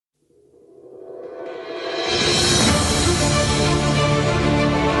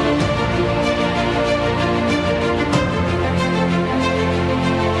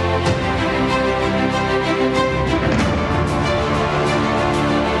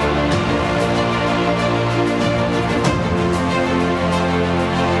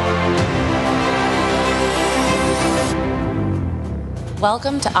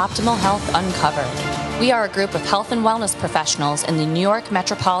Welcome to Optimal Health Uncovered. We are a group of health and wellness professionals in the New York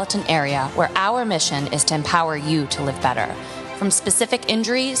metropolitan area where our mission is to empower you to live better. From specific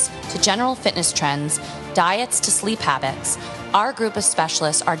injuries to general fitness trends, diets to sleep habits, our group of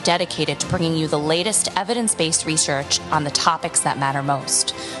specialists are dedicated to bringing you the latest evidence-based research on the topics that matter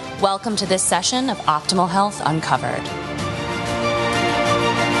most. Welcome to this session of Optimal Health Uncovered.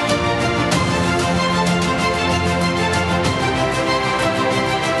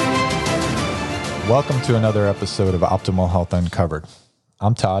 Welcome to another episode of Optimal Health Uncovered.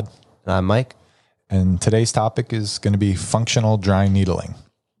 I'm Todd. And I'm Mike. And today's topic is going to be functional dry needling.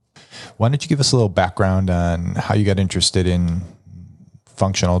 Why don't you give us a little background on how you got interested in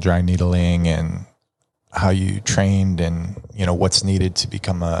functional dry needling and how you trained and, what's needed to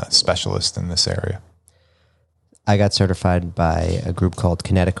become a specialist in this area? I got certified by a group called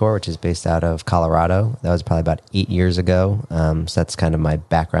Kineticor, which is based out of Colorado. That was probably about 8 years ago. So that's kind of my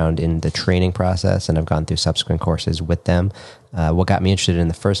background in the training process, and I've gone through subsequent courses with them. What got me interested in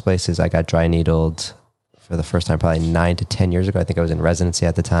the first place is I got dry needled for the first time probably 9 to 10 years ago. I think I was in residency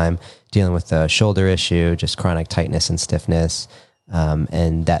at the time, dealing with a shoulder issue, just chronic tightness and stiffness.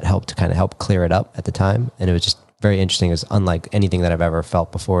 And that helped to kind of help clear it up at the time. And it was just very interesting. It was unlike anything that I've ever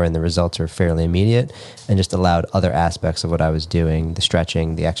felt before, and the results are fairly immediate and just allowed other aspects of what I was doing, the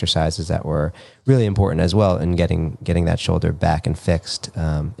stretching, the exercises that were really important as well in getting that shoulder back and fixed.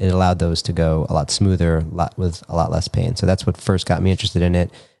 It allowed those to go a lot smoother, with a lot less pain. So that's what first got me interested in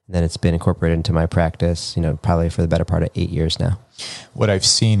it. And then it's been incorporated into my practice, probably for the better part of 8 years now. What I've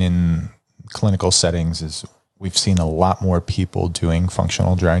seen in clinical settings is we've seen a lot more people doing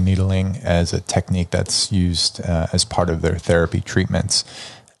functional dry needling as a technique that's used as part of their therapy treatments.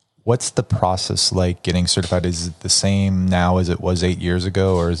 What's the process like getting certified? Is it the same now as it was 8 years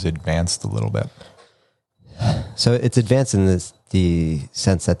ago, or is it advanced a little bit? So it's advanced in the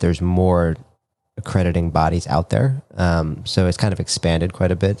sense that there's more accrediting bodies out there. So it's kind of expanded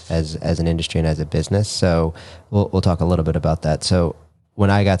quite a bit as an industry and as a business. So we'll talk a little bit about that. So when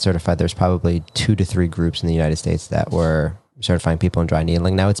I got certified, there's probably 2 to 3 groups in the United States that were certifying people in dry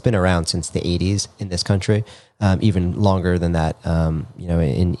needling. Now, it's been around since the 80s in this country, even longer than that,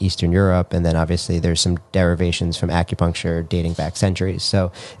 in Eastern Europe. And then obviously there's some derivations from acupuncture dating back centuries.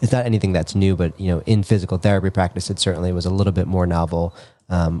 So it's not anything that's new, but, in physical therapy practice, it certainly was a little bit more novel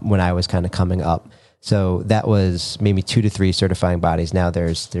when I was kind of coming up. So that was maybe 2 to 3 certifying bodies. Now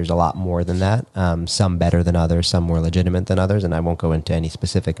there's a lot more than that. Some better than others, some more legitimate than others, and I won't go into any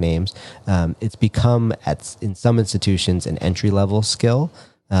specific names. It's become in some institutions an entry level skill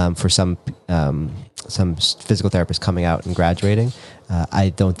for some physical therapists coming out and graduating. I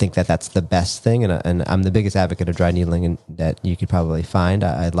don't think that that's the best thing, and I'm the biggest advocate of dry needling that you could probably find.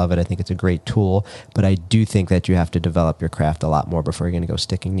 I love it. I think it's a great tool, but I do think that you have to develop your craft a lot more before you're going to go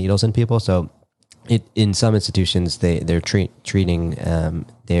sticking needles in people. So in some institutions, they're training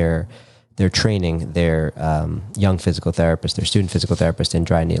their young physical therapists, their student physical therapists in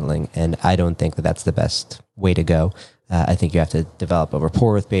dry needling, and I don't think that that's the best way to go. I think you have to develop a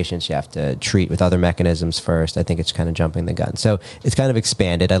rapport with patients. You have to treat with other mechanisms first. I think it's kind of jumping the gun. So it's kind of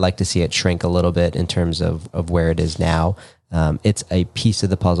expanded. I'd like to see it shrink a little bit in terms of where it is now. It's a piece of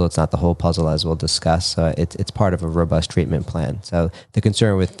the puzzle. It's not the whole puzzle, as we'll discuss. So it's part of a robust treatment plan. So the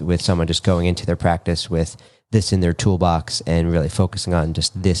concern with someone just going into their practice with this in their toolbox and really focusing on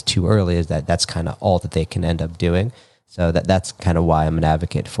just this too early is that's kind of all that they can end up doing. So that's kind of why I'm an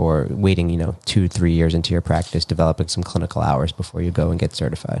advocate for waiting, 2-3 years into your practice, developing some clinical hours before you go and get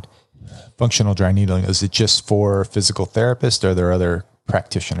certified. Functional dry needling, is it just for physical therapists, or are there other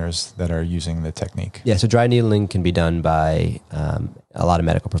practitioners that are using the technique? Yeah, so dry needling can be done by a lot of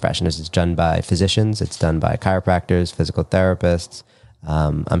medical professionals. It's done by physicians. It's done by chiropractors, physical therapists.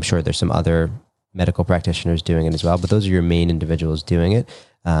 I'm sure there's some other medical practitioners doing it as well, but those are your main individuals doing it.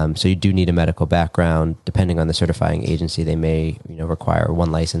 So you do need a medical background. Depending on the certifying agency, they may require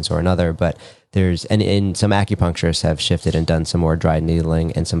one license or another. But and some acupuncturists have shifted and done some more dry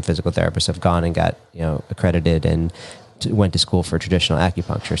needling, and some physical therapists have gone and got accredited and went to school for traditional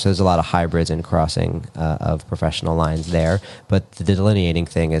acupuncture. So there's a lot of hybrids and crossing of professional lines there. But the delineating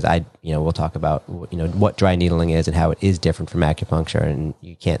thing is, we'll talk about what dry needling is and how it is different from acupuncture. And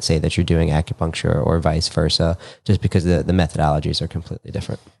you can't say that you're doing acupuncture or vice versa, just because the methodologies are completely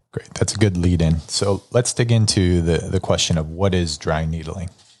different. Great, that's a good lead in. So let's dig into the question of what is dry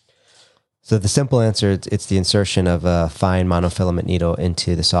needling. So the simple answer, it's the insertion of a fine monofilament needle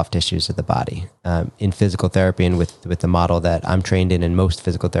into the soft tissues of the body. In physical therapy, and with the model that I'm trained in and most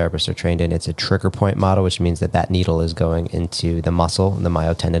physical therapists are trained in, it's a trigger point model, which means that needle is going into the muscle, the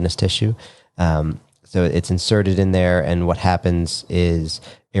myotendinous tissue. So it's inserted in there, and what happens is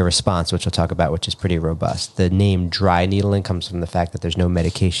a response, which we'll talk about, which is pretty robust. The name dry needling comes from the fact that there's no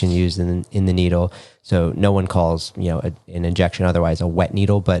medication used in the needle. So no one calls, an injection otherwise a wet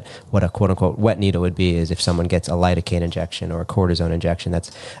needle, but what a quote unquote wet needle would be is if someone gets a lidocaine injection or a cortisone injection.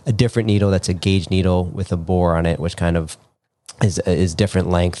 That's a different needle. That's a gauge needle with a bore on it, which kind of is different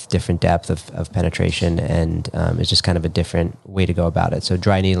length, different depth of penetration, and is just kind of a different way to go about it. So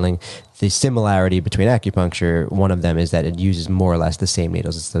dry needling, the similarity between acupuncture, one of them is that it uses more or less the same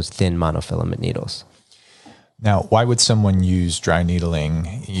needles. It's those thin monofilament needles. Now, why would someone use dry needling?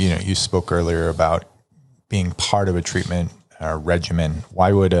 You spoke earlier about being part of a treatment regimen.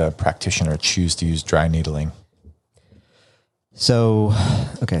 Why would a practitioner choose to use dry needling? So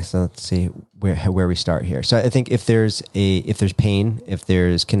let's see where we start here. So I think if there's pain, if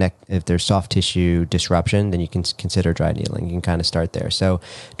there's soft tissue disruption, then you can consider dry needling. You can kind of start there. So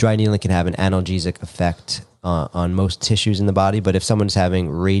dry needling can have an analgesic effect on most tissues in the body, but if someone's having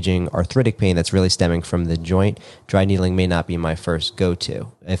raging arthritic pain that's really stemming from the joint, dry needling may not be my first go-to.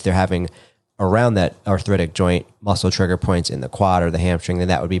 If they're having around that arthritic joint muscle trigger points in the quad or the hamstring, then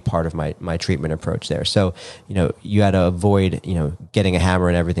that would be part of my treatment approach there. So, you got to avoid, getting a hammer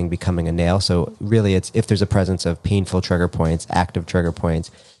and everything becoming a nail. So really it's if there's a presence of painful trigger points, active trigger points,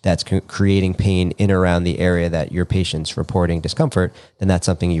 that's creating pain in around the area that your patient's reporting discomfort, then that's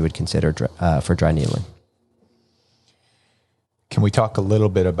something you would consider for dry needling. Can we talk a little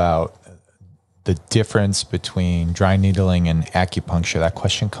bit about the difference between dry needling and acupuncture? That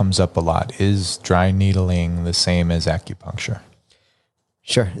question comes up a lot. Is dry needling the same as acupuncture?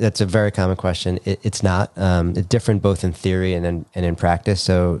 Sure. That's a very common question. It's not. It's different both in theory and in practice.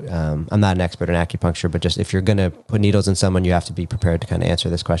 So I'm not an expert in acupuncture, but just if you're going to put needles in someone, you have to be prepared to kind of answer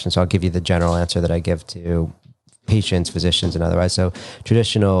this question. So I'll give you the general answer that I give to patients, physicians, and otherwise. So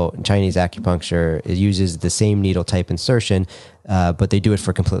traditional Chinese acupuncture, it uses the same needle type insertion, but they do it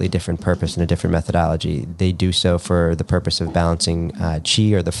for a completely different purpose and a different methodology. They do so for the purpose of balancing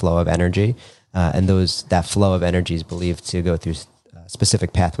qi, or the flow of energy, and that flow of energy is believed to go through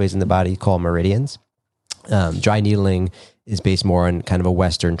specific pathways in the body called meridians. Dry needling is based more on kind of a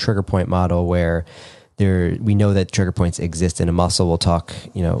Western trigger point model where we know that trigger points exist in a muscle. We'll talk,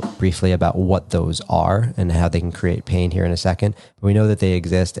 briefly about what those are and how they can create pain here in a second. But we know that they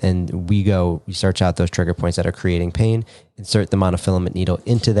exist, and we search out those trigger points that are creating pain, insert the monofilament needle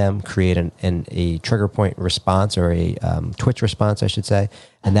into them, create a trigger point response, or a twitch response, I should say.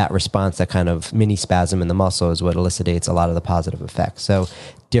 And that response, that kind of mini spasm in the muscle, is what elicitates a lot of the positive effects. So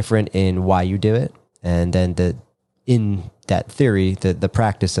different in why you do it, and then in that theory, the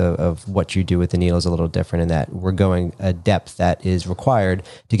practice of what you do with the needle is a little different in that we're going a depth that is required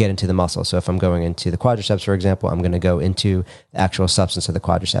to get into the muscle. So if I'm going into the quadriceps, for example, I'm going to go into the actual substance of the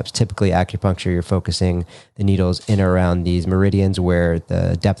quadriceps. Typically acupuncture, you're focusing the needles in or around these meridians where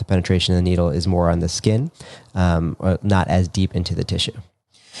the depth of penetration of the needle is more on the skin, or not as deep into the tissue.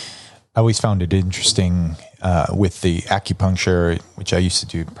 I always found it interesting with the acupuncture, which I used to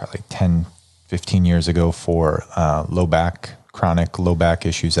do probably 10-15 years ago for chronic low back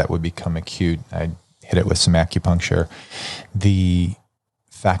issues that would become acute. I'd hit it with some acupuncture. The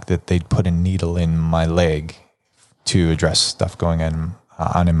fact that they'd put a needle in my leg to address stuff going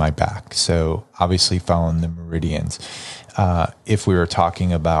on in my back. So obviously following the meridians. If we were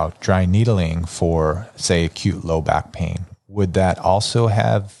talking about dry needling for, say, acute low back pain, would that also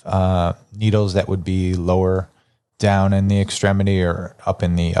have needles that would be lower down in the extremity or up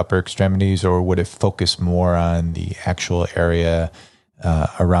in the upper extremities, or would it focus more on the actual area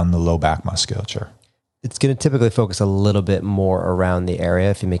around the low back musculature? It's going to typically focus a little bit more around the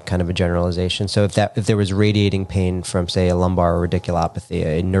area if you make kind of a generalization. So if there was radiating pain from, say, a lumbar radiculopathy,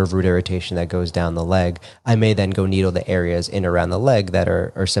 a nerve root irritation that goes down the leg, I may then go needle the areas in around the leg that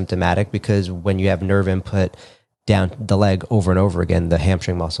are symptomatic, because when you have nerve input down the leg over and over again, the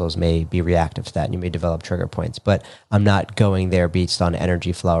hamstring muscles may be reactive to that, and you may develop trigger points. But I'm not going there based on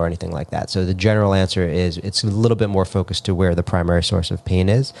energy flow or anything like that. So the general answer is it's a little bit more focused to where the primary source of pain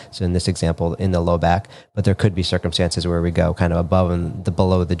is. So in this example, in the low back, but there could be circumstances where we go kind of above and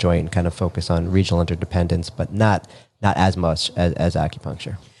below the joint and kind of focus on regional interdependence, but not as much as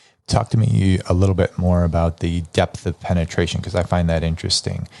acupuncture. Talk to me a little bit more about the depth of penetration, because I find that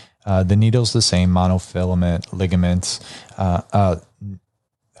interesting. The needle's the same, monofilament ligaments.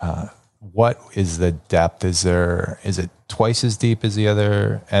 What is the depth? Is it twice as deep as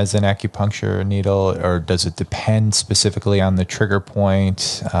as an acupuncture needle, or does it depend specifically on the trigger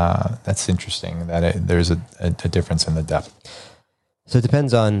point? That's interesting that there's a difference in the depth. So it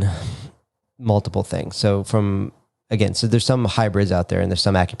depends on multiple things. So from again, so there's some hybrids out there, and there's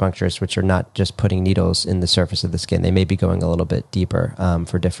some acupuncturists which are not just putting needles in the surface of the skin. They may be going a little bit deeper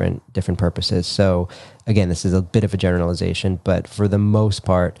for different purposes. So again, this is a bit of a generalization, but for the most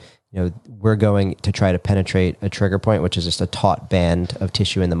part, we're going to try to penetrate a trigger point, which is just a taut band of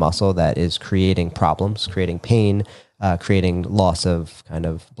tissue in the muscle that is creating problems, creating pain, creating loss of kind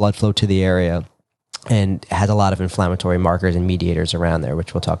of blood flow to the area, and has a lot of inflammatory markers and mediators around there,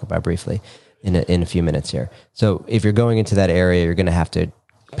 which we'll talk about briefly in a few minutes here. So if you're going into that area, you're going to have to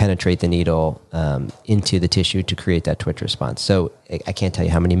penetrate the needle into the tissue to create that twitch response. So I can't tell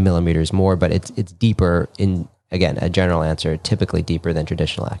you how many millimeters more, but it's deeper in, again, a general answer, typically deeper than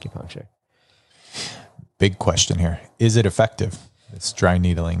traditional acupuncture. Big question here. Is it effective? This dry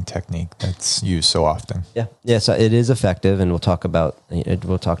needling technique that's used so often. Yeah. So it is effective, and we'll talk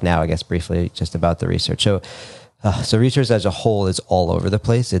now, I guess, briefly just about the research. So research as a whole is all over the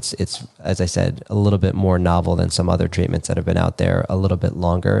place. It's, as I said, a little bit more novel than some other treatments that have been out there, a little bit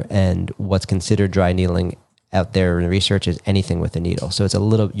longer. And what's considered dry needling out there in research is anything with a needle. So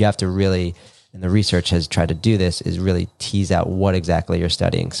you have to really, and the research has tried to do this, is really tease out what exactly you're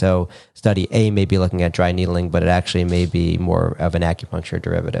studying. So study A may be looking at dry needling, but it actually may be more of an acupuncture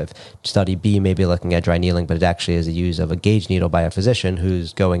derivative. Study B may be looking at dry needling, but it actually is a use of a gauge needle by a physician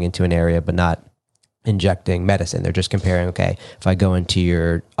who's going into an area but not injecting medicine. They're just comparing, okay, if I go into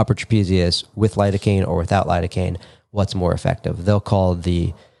your upper trapezius with lidocaine or without lidocaine, what's more effective? They'll call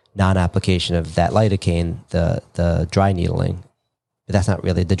the non-application of that lidocaine the dry needling. But that's not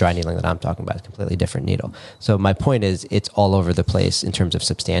really the dry needling that I'm talking about. It's a completely different needle. So my point is, it's all over the place in terms of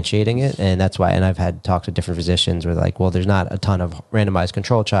substantiating it. And that's why, and I've had talks with different physicians where they're like, well, there's not a ton of randomized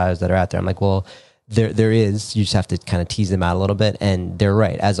control trials that are out there. I'm like, well, there is. You just have to kind of tease them out a little bit. And they're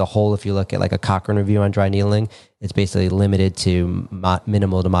right. As a whole, if you look at like a Cochrane review on dry needling, it's basically limited to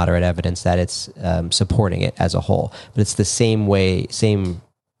minimal to moderate evidence that it's supporting it as a whole. But it's the same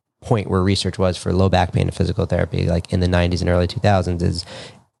point where research was for low back pain and physical therapy, like in the 90s and early 2000s, is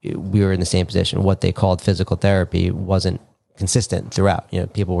we were in the same position. What they called physical therapy wasn't consistent throughout. Some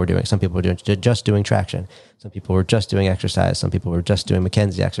people were just doing traction. Some people were just doing exercise. Some people were just doing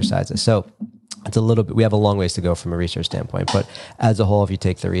McKenzie exercises. So it's a little bit, we have a long ways to go from a research standpoint, but as a whole, if you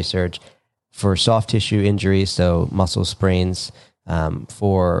take the research for soft tissue injuries, so muscle sprains,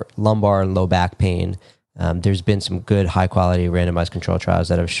 for lumbar and low back pain, there's been some good high quality randomized control trials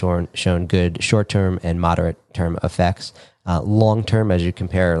that have shown good short-term and moderate-term effects. Long-term, as you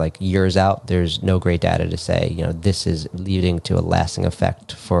compare like years out, there's no great data to say, this is leading to a lasting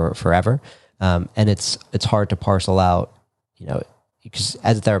effect for forever. And it's hard to parcel out, because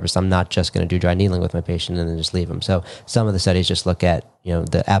as a therapist, I'm not just going to do dry needling with my patient and then just leave them. So some of the studies just look at,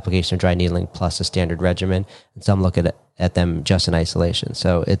 the application of dry needling plus a standard regimen, and some look at them just in isolation.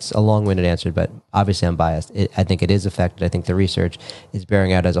 So it's a long-winded answer, but obviously I'm biased. I think it is effective. I think the research is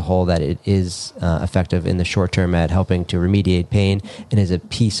bearing out as a whole that it is effective in the short term at helping to remediate pain and is a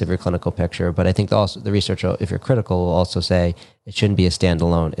piece of your clinical picture. But I think also the research, if you're critical, will also say it shouldn't be a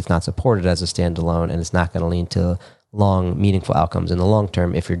standalone. It's not supported as a standalone, and it's not going to lead to long, meaningful outcomes in the long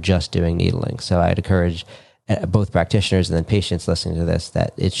term if you're just doing needling. So I'd encourage both practitioners and then patients listening to this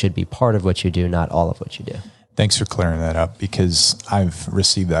that it should be part of what you do, not all of what you do. Thanks for clearing that up, because I've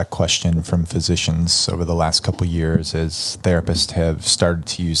received that question from physicians over the last couple of years as therapists have started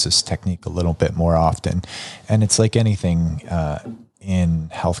to use this technique a little bit more often. And it's like anything in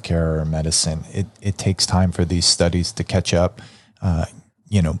healthcare or medicine, it takes time for these studies to catch up.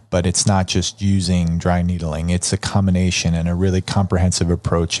 But it's not just using dry needling. It's a combination and a really comprehensive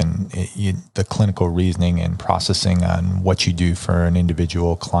approach, and the clinical reasoning and processing on what you do for an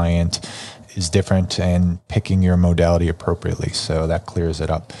individual client is different, and picking your modality appropriately. So that clears it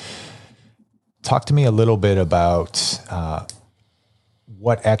up. Talk to me a little bit about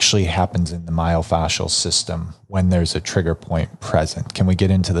what actually happens in the myofascial system when there's a trigger point present. Can we get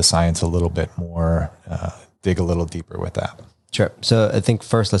into the science a little bit more, dig a little deeper with that? Sure. So I think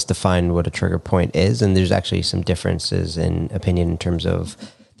first let's define what a trigger point is. And there's actually some differences in opinion in terms of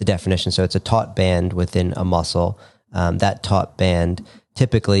the definition. So it's a taut band within a muscle. That taut band,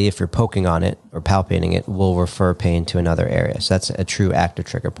 typically, if you're poking on it or palpating it, will refer pain to another area. So that's a true active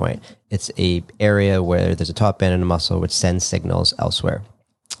trigger point. It's a area where there's a taut band in a muscle which sends signals elsewhere.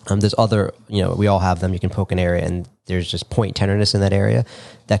 There's other, we all have them. You can poke an area and there's just point tenderness in that area.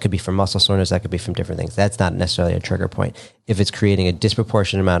 That could be from muscle soreness. That could be from different things. That's not necessarily a trigger point. If it's creating a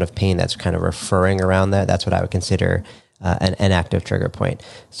disproportionate amount of pain that's kind of referring around that, that's what I would consider an active trigger point.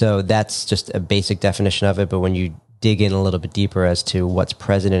 So that's just a basic definition of it. But when you dig in a little bit deeper as to what's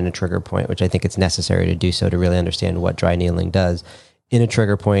present in a trigger point, which I think it's necessary to do so to really understand what dry needling does. In a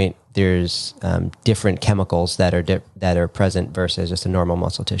trigger point, there's different chemicals that are present versus just a normal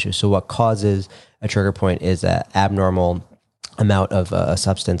muscle tissue. So what causes a trigger point is an abnormal amount of a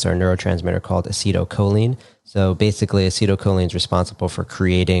substance or a neurotransmitter called acetylcholine. So basically, acetylcholine is responsible for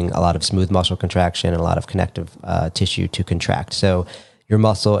creating a lot of smooth muscle contraction and a lot of connective tissue to contract. So your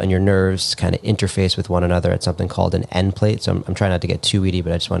muscle and your nerves kind of interface with one another at something called an end plate. So I'm trying not to get too weedy,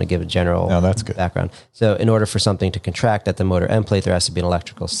 but I just want to give a general background. So in order for something to contract at the motor end plate, there has to be an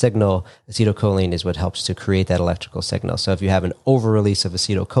electrical signal. Acetylcholine is what helps to create that electrical signal. So if you have an over-release of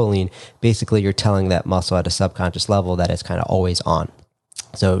acetylcholine, basically you're telling that muscle at a subconscious level that it's kind of always on.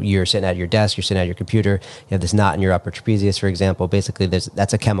 So you're sitting at your desk, you're sitting at your computer, you have this knot in your upper trapezius, for example. Basically,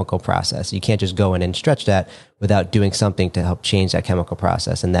 that's a chemical process. You can't just go in and stretch that without doing something to help change that chemical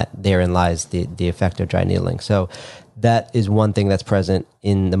process. And that therein lies the effect of dry needling. So that is one thing that's present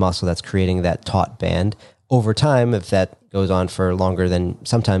in the muscle that's creating that taut band. Over time, if that goes on for longer than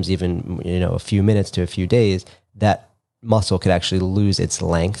sometimes even a few minutes to a few days, that muscle could actually lose its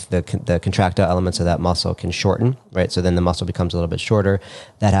length. The contractile elements of that muscle can shorten, right? So then the muscle becomes a little bit shorter.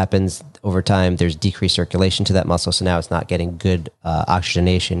 That happens over time. There's decreased circulation to that muscle. So now it's not getting good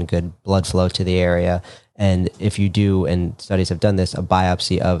oxygenation, good blood flow to the area. And if you do, and studies have done this, a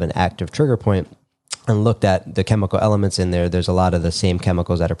biopsy of an active trigger point and looked at the chemical elements in there, there's a lot of the same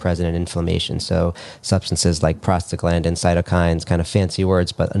chemicals that are present in inflammation. So substances like prostaglandin, cytokines, kind of fancy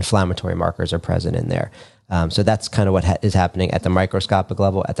words, but inflammatory markers are present in there. So that's kind of what is happening at the microscopic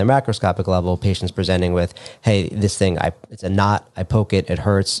level. At the macroscopic level, patients presenting with, hey, this thing, it's a knot, I poke it, it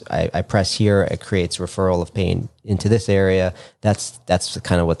hurts, I press here, it creates referral of pain into this area. That's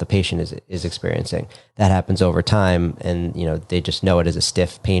kind of what the patient is experiencing. That happens over time, and they just know it as a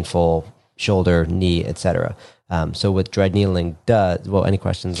stiff, painful shoulder, knee, etc. So with dry needling any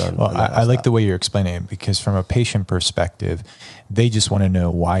questions on that? I like the way you're explaining it, because from a patient perspective, they just want to know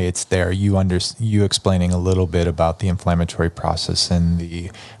why it's there. You explaining a little bit about the inflammatory process and the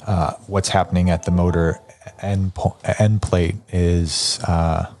what's happening at the motor end plate is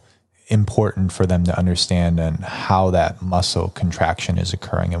important for them to understand, and how that muscle contraction is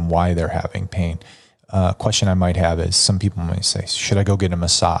occurring and why they're having pain. Question I might have is, some people might say, should I go get a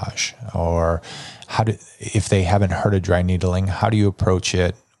massage? Or if they haven't heard of dry needling, how do you approach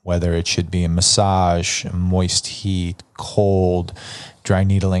it? Whether it should be a massage, moist heat, cold, dry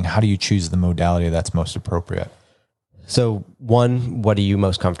needling, how do you choose the modality that's most appropriate? So one, what are you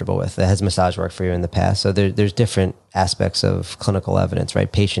most comfortable with? Has massage worked for you in the past? So there's different aspects of clinical evidence, right?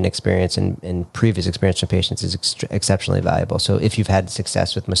 Patient experience and previous experience from patients is exceptionally valuable. So if you've had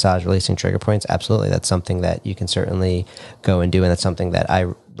success with massage releasing trigger points, absolutely, that's something that you can certainly go and do. And that's something that I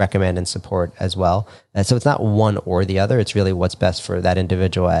recommend and support as well. And so it's not one or the other. It's really what's best for that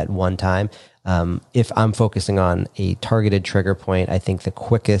individual at one time. If I'm focusing on a targeted trigger point, I think the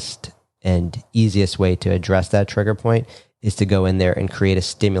quickest and easiest way to address that trigger point is to go in there and create a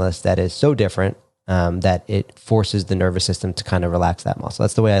stimulus that is so different that it forces the nervous system to kind of relax that muscle.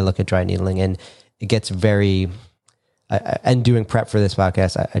 That's the way I look at dry needling. And it gets very, and doing prep for this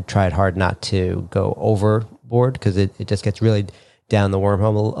podcast, I tried hard not to go overboard, because it just gets really down the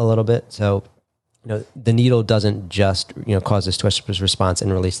wormhole a little bit. So, the needle doesn't just, cause this twitch response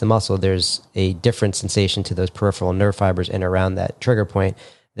and release the muscle. There's a different sensation to those peripheral nerve fibers in around that trigger point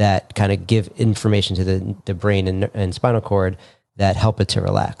that kind of give information to the brain and spinal cord that help it to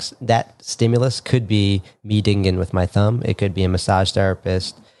relax. That stimulus could be me digging in with my thumb. It could be a massage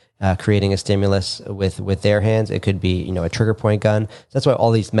therapist creating a stimulus with their hands. It could be, a trigger point gun. That's why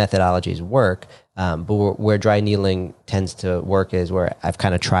all these methodologies work. But where dry needling tends to work is where I've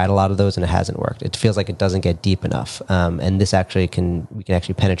kind of tried a lot of those and it hasn't worked. It feels like it doesn't get deep enough. And this we can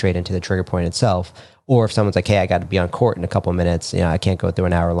actually penetrate into the trigger point itself. Or if someone's like, hey, I got to be on court in a couple of minutes, I can't go through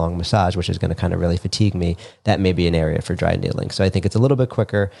an hour-long massage, which is going to kind of really fatigue me, that may be an area for dry needling. So I think it's a little bit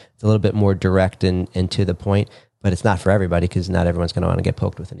quicker, it's a little bit more direct and to the point, but it's not for everybody, because not everyone's going to want to get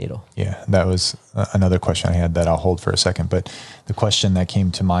poked with a needle. Yeah, that was another question I had that I'll hold for a second. But the question that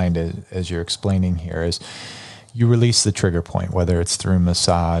came to mind as you're explaining here is, you release the trigger point, whether it's through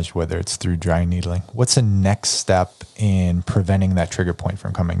massage, whether it's through dry needling. What's the next step in preventing that trigger point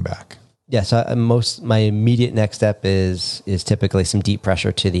from coming back? Yeah, so my immediate next step is typically some deep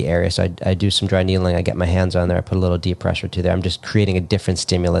pressure to the area. So I do some dry needling. I get my hands on there. I put a little deep pressure to there. I'm just creating a different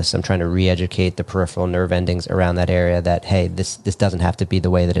stimulus. I'm trying to re-educate the peripheral nerve endings around that area that, hey, this doesn't have to be the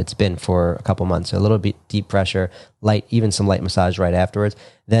way that it's been for a couple months. So a little bit deep pressure, even some light massage right afterwards.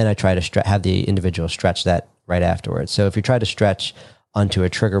 Then I try to have the individual stretch that right afterwards. So if you try to stretch onto a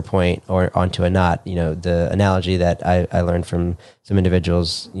trigger point or onto a knot, the analogy that I learned from some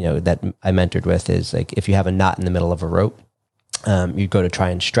individuals, that I mentored with is like, if you have a knot in the middle of a rope you go to try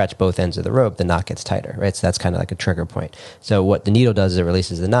and stretch both ends of the rope, the knot gets tighter, right? So that's kind of like a trigger point. So what the needle does is it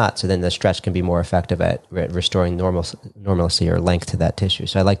releases the knot, so then the stretch can be more effective at restoring normalcy or length to that tissue.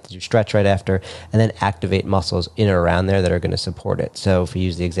 So I like to do stretch right after, and then activate muscles in or around there that are going to support it. So if we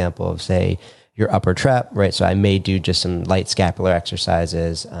use the example of, say, your upper trap, right? So I may do just some light scapular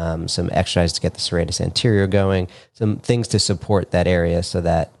exercises, some exercise to get the serratus anterior going, some things to support that area so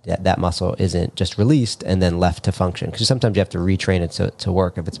that that muscle isn't just released and then left to function. Because sometimes you have to retrain it to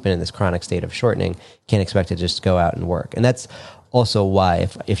work. If it's been in this chronic state of shortening, you can't expect it to just go out and work. And that's also why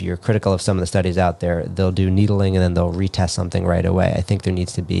if you're critical of some of the studies out there, they'll do needling and then they'll retest something right away. I think there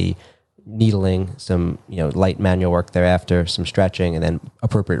needs to be needling, some light manual work thereafter, some stretching, and then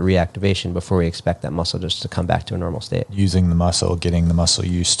appropriate reactivation before we expect that muscle just to come back to a normal state. Using the muscle, getting the muscle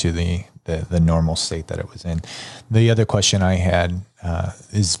used to the normal state that it was in. The other question I had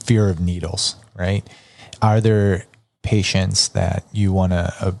is fear of needles, right? Are there patients that you want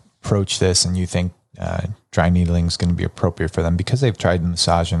to approach this and you think dry needling is going to be appropriate for them because they've tried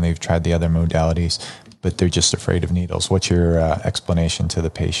massage and they've tried the other modalities, but they're just afraid of needles? What's your explanation to the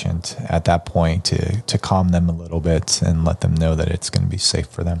patient at that point to calm them a little bit and let them know that it's going to be safe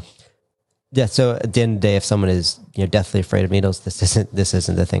for them? Yeah. So at the end of the day, if someone is deathly afraid of needles, this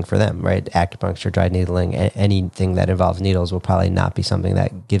isn't the thing for them, right? Acupuncture, dry needling, anything that involves needles will probably not be something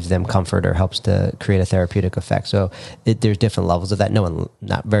that gives them comfort or helps to create a therapeutic effect. So there's different levels of that.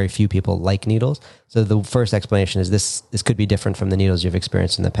 Not very few people like needles. So the first explanation is this could be different from the needles you've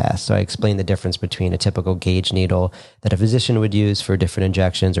experienced in the past. So I explained the difference between a typical gauge needle that a physician would use for different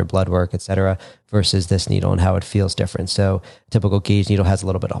injections or blood work, et cetera, versus this needle and how it feels different. So a typical gauge needle has a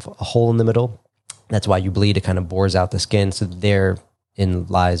little bit of a hole in the middle. That's why you bleed. It kind of bores out the skin. So therein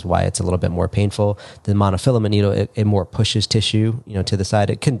lies why it's a little bit more painful. The monofilament needle, it more pushes tissue, to the side.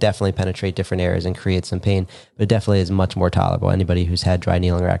 It can definitely penetrate different areas and create some pain, but it definitely is much more tolerable. Anybody who's had dry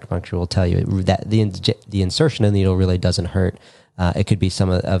needling or acupuncture will tell you that the insertion of the needle really doesn't hurt. It could be some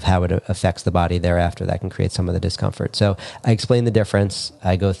of how it affects the body thereafter that can create some of the discomfort. So I explain the difference.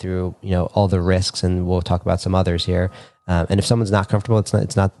 I go through, all the risks, and we'll talk about some others here. And if someone's not comfortable,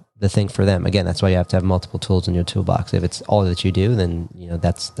 it's not the thing for them. Again, that's why you have to have multiple tools in your toolbox. If it's all that you do, then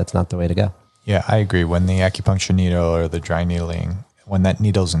that's not the way to go. Yeah, I agree. When the acupuncture needle or the dry needling, when that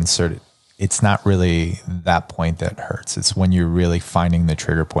needle's inserted, it's not really that point that hurts. It's when you're really finding the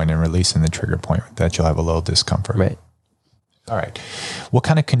trigger point and releasing the trigger point that you'll have a little discomfort. Right. All right. What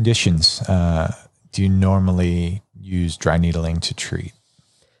kind of conditions do you normally use dry needling to treat?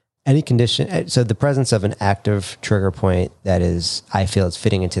 Any condition. So the presence of an active trigger point that is, I feel, is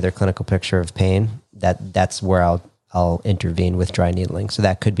fitting into their clinical picture of pain, that's where I'll intervene with dry needling. So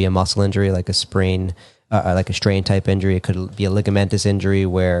that could be a muscle injury, like a sprain, like a strain type injury. It could be a ligamentous injury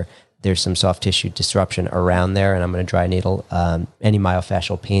where there's some soft tissue disruption around there, and I'm going to dry needle. Any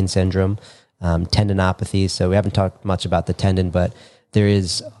myofascial pain syndrome, tendinopathy. So we haven't talked much about the tendon, but there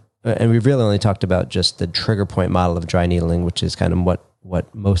is, and we've really only talked about just the trigger point model of dry needling, which is kind of what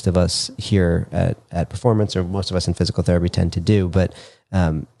most of us here at Performance, or most of us in physical therapy, tend to do. But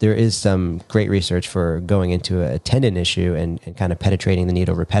there is some great research for going into a tendon issue and kind of penetrating the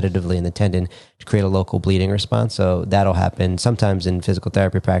needle repetitively in the tendon to create a local bleeding response. So that'll happen sometimes in physical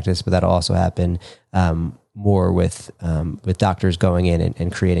therapy practice, but that'll also happen more with doctors going in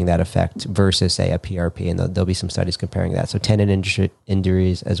and creating that effect versus, say, a PRP. And there'll be some studies comparing that. So tendon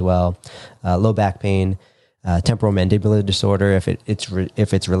injuries as well, low back pain, temporal mandibular disorder, if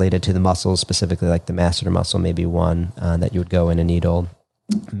it's related to the muscles, specifically like the masseter muscle, maybe one that you would go in a needle.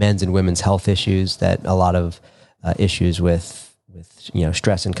 Men's and women's health issues, that a lot of issues with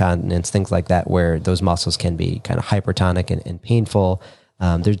stress incontinence, things like that, where those muscles can be kind of hypertonic and painful.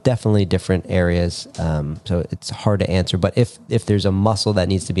 There's definitely different areas, so it's hard to answer. But if there's a muscle that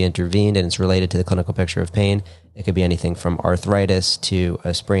needs to be intervened and it's related to the clinical picture of pain, it could be anything from arthritis to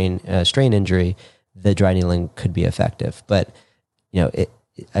a strain injury. The dry needling could be effective, but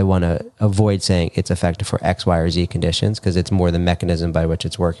I want to avoid saying it's effective for X, Y, or Z conditions, because it's more the mechanism by which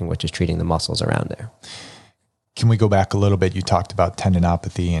it's working, which is treating the muscles around there. Can we go back a little bit? You talked about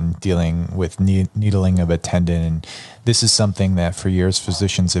tendinopathy and dealing with needling of a tendon. And this is something that for years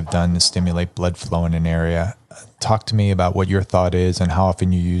physicians have done to stimulate blood flow in an area. Talk to me about what your thought is and how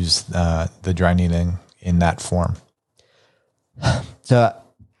often you use the dry needling in that form. So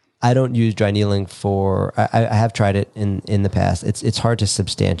I don't use dry needling for, I have tried it in the past. It's hard to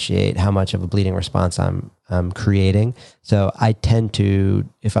substantiate how much of a bleeding response I'm creating. So I tend to,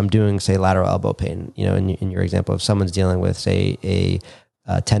 if I'm doing, say, lateral elbow pain, in your example, if someone's dealing with, say,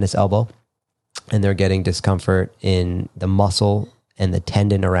 a tennis elbow and they're getting discomfort in the muscle and the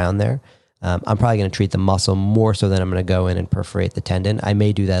tendon around there, I'm probably going to treat the muscle more so than I'm going to go in and perforate the tendon. I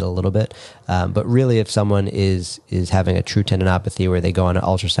may do that a little bit, but really, if someone is having a true tendinopathy where they go on an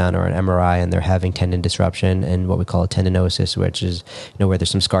ultrasound or an MRI and they're having tendon disruption and what we call a tendinosis, which is where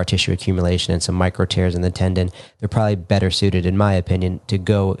there's some scar tissue accumulation and some micro tears in the tendon, they're probably better suited, in my opinion, to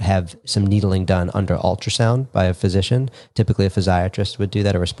go have some needling done under ultrasound by a physician. Typically, a physiatrist would do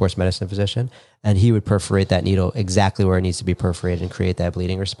that, or a sports medicine physician, and he would perforate that needle exactly where it needs to be perforated and create that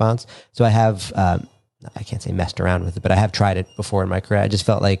bleeding response. So I have, I can't say messed around with it, but I have tried it before in my career. I just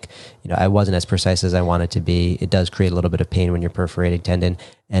felt like, I wasn't as precise as I wanted to be. It does create a little bit of pain when you're perforating tendon,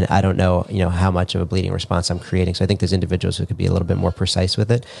 and I don't know, how much of a bleeding response I'm creating. So I think there's individuals who could be a little bit more precise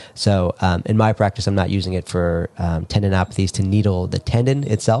with it. So in my practice, I'm not using it for tendinopathies to needle the tendon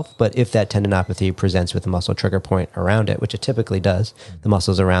itself, but if that tendinopathy presents with a muscle trigger point around it, which it typically does, the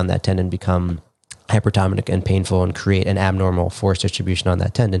muscles around that tendon become hypertonic and painful and create an abnormal force distribution on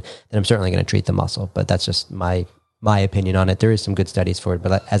that tendon, then I'm certainly going to treat the muscle. But that's just my opinion on it. There is some good studies for it,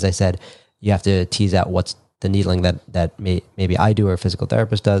 but as I said, you have to tease out what's the needling that maybe I do or a physical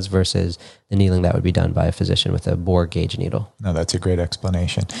therapist does versus the needling that would be done by a physician with a bore gauge needle. No, that's a great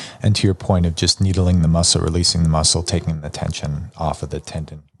explanation. And to your point of just needling the muscle, releasing the muscle, taking the tension off of the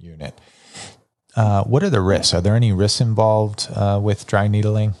tendon unit. What are the risks? Are there any risks involved with dry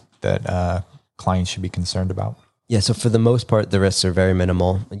needling that clients should be concerned about? Yeah, so for the most part, the risks are very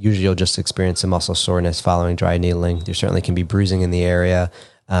minimal. Usually you'll just experience a muscle soreness following dry needling. There certainly can be bruising in the area.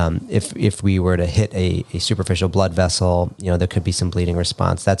 If we were to hit a superficial blood vessel, there could be some bleeding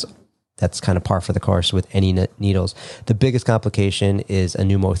response. That's kind of par for the course with any needles. The biggest complication is a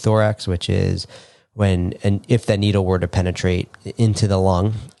pneumothorax, which is if that needle were to penetrate into the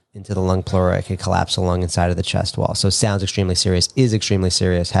lung pleura, it could collapse the lung inside of the chest wall. So sounds extremely serious, is extremely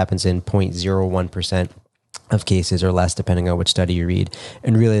serious, happens in 0.01% of cases or less, depending on which study you read.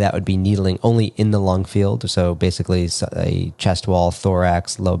 And really that would be needling only in the lung field. So basically a chest wall,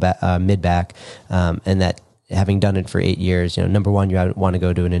 thorax, low back, mid back, and that having done it for 8 years, number one, you want to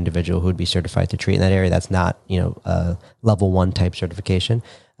go to an individual who would be certified to treat in that area. That's not, a level 1 type certification.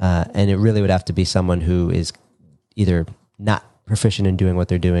 And it really would have to be someone who is either not proficient in doing what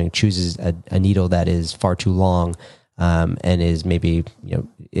they're doing, chooses a needle that is far too long, and is maybe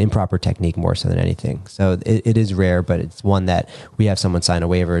improper technique more so than anything. So it is rare, but it's one that we have someone sign a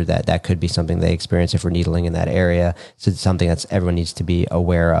waiver that could be something they experience if we're needling in that area. So it's something that everyone needs to be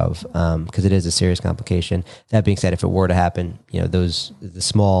aware of, because it is a serious complication. That being said, if it were to happen, the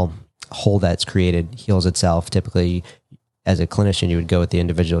small hole that's created heals itself. Typically, as a clinician, you would go with the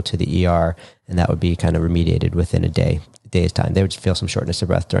individual to the ER, and that would be kind of remediated within a day's time. They would feel some shortness of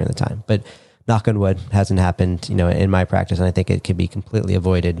breath during the time, but knock on wood, hasn't happened, in my practice. And I think it could be completely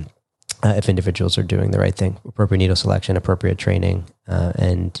avoided if individuals are doing the right thing: appropriate needle selection, appropriate training,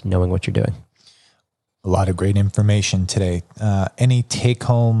 and knowing what you're doing. A lot of great information today. Any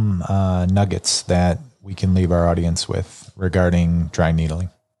take-home nuggets that we can leave our audience with regarding dry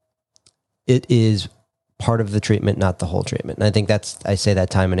needling? It is part of the treatment, not the whole treatment. And I think I say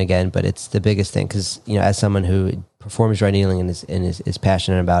that time and again, but it's the biggest thing, because, as someone who performs dry needling and is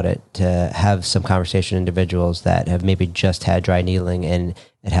passionate about it, to have some conversation with individuals that have maybe just had dry needling and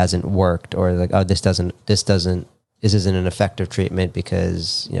it hasn't worked, or like, oh, this isn't an effective treatment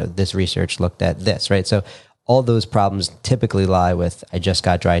because, this research looked at this, right? So all those problems typically lie with, I just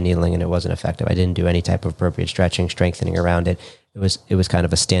got dry needling and it wasn't effective. I didn't do any type of appropriate stretching, strengthening around it. It was kind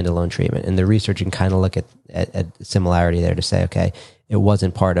of a standalone treatment. And the research, you can kind of look at similarity there to say, okay, it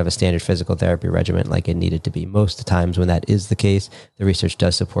wasn't part of a standard physical therapy regimen like it needed to be. Most of the times when that is the case, the research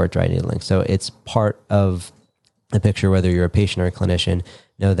does support dry needling. So it's part of the picture, whether you're a patient or a clinician,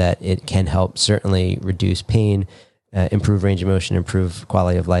 know that it can help certainly reduce pain, improve range of motion, improve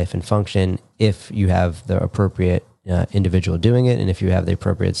quality of life and function if you have the appropriate individual doing it, and if you have the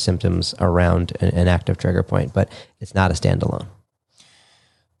appropriate symptoms around an active trigger point. But it's not a standalone.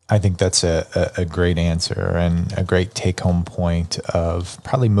 I think that's a great answer and a great take-home point of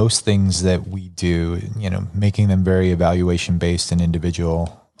probably most things that we do, making them very evaluation-based and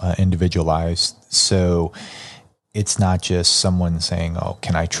individualized. So it's not just someone saying, oh,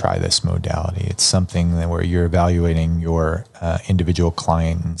 can I try this modality? It's something where you're evaluating your individual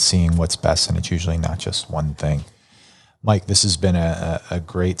client and seeing what's best, and it's usually not just one thing. Mike, this has been a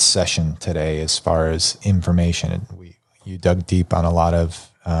great session today as far as information. You dug deep on a lot of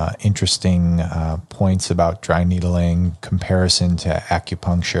interesting points about dry needling, comparison to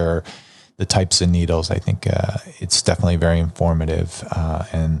acupuncture, the types of needles. I think it's definitely very informative,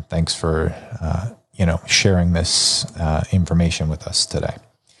 and thanks for sharing this information with us today.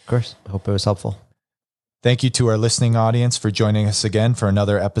 Of course. I hope it was helpful. Thank you to our listening audience for joining us again for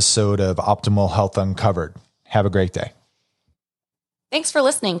another episode of Optimal Health Uncovered. Have a great day. Thanks for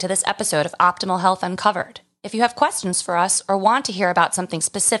listening to this episode of Optimal Health Uncovered. If you have questions for us or want to hear about something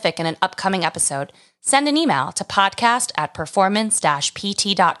specific in an upcoming episode, send an email to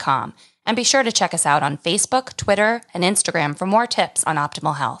podcast@performance-pt.com and be sure to check us out on Facebook, Twitter, and Instagram for more tips on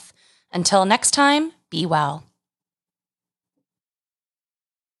optimal health. Until next time, be well.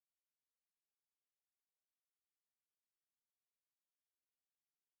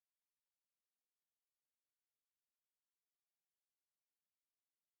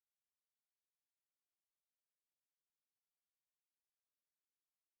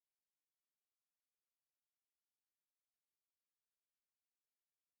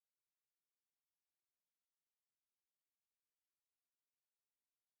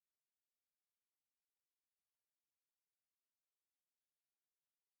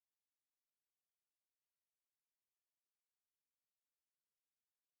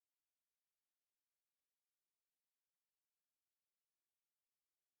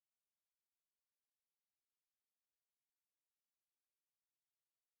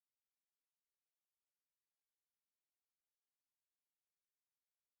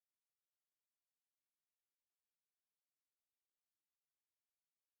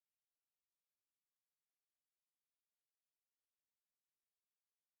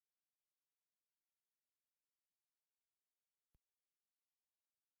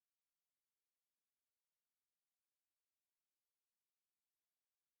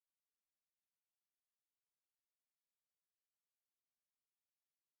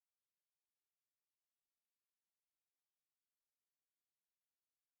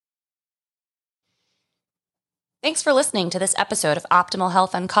 Thanks for listening to this episode of Optimal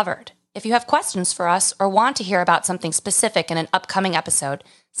Health Uncovered. If you have questions for us or want to hear about something specific in an upcoming episode,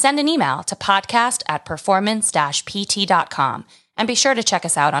 send an email to podcast@performance-pt.com and be sure to check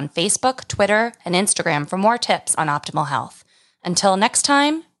us out on Facebook, Twitter, and Instagram for more tips on optimal health. Until next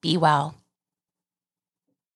time, be well.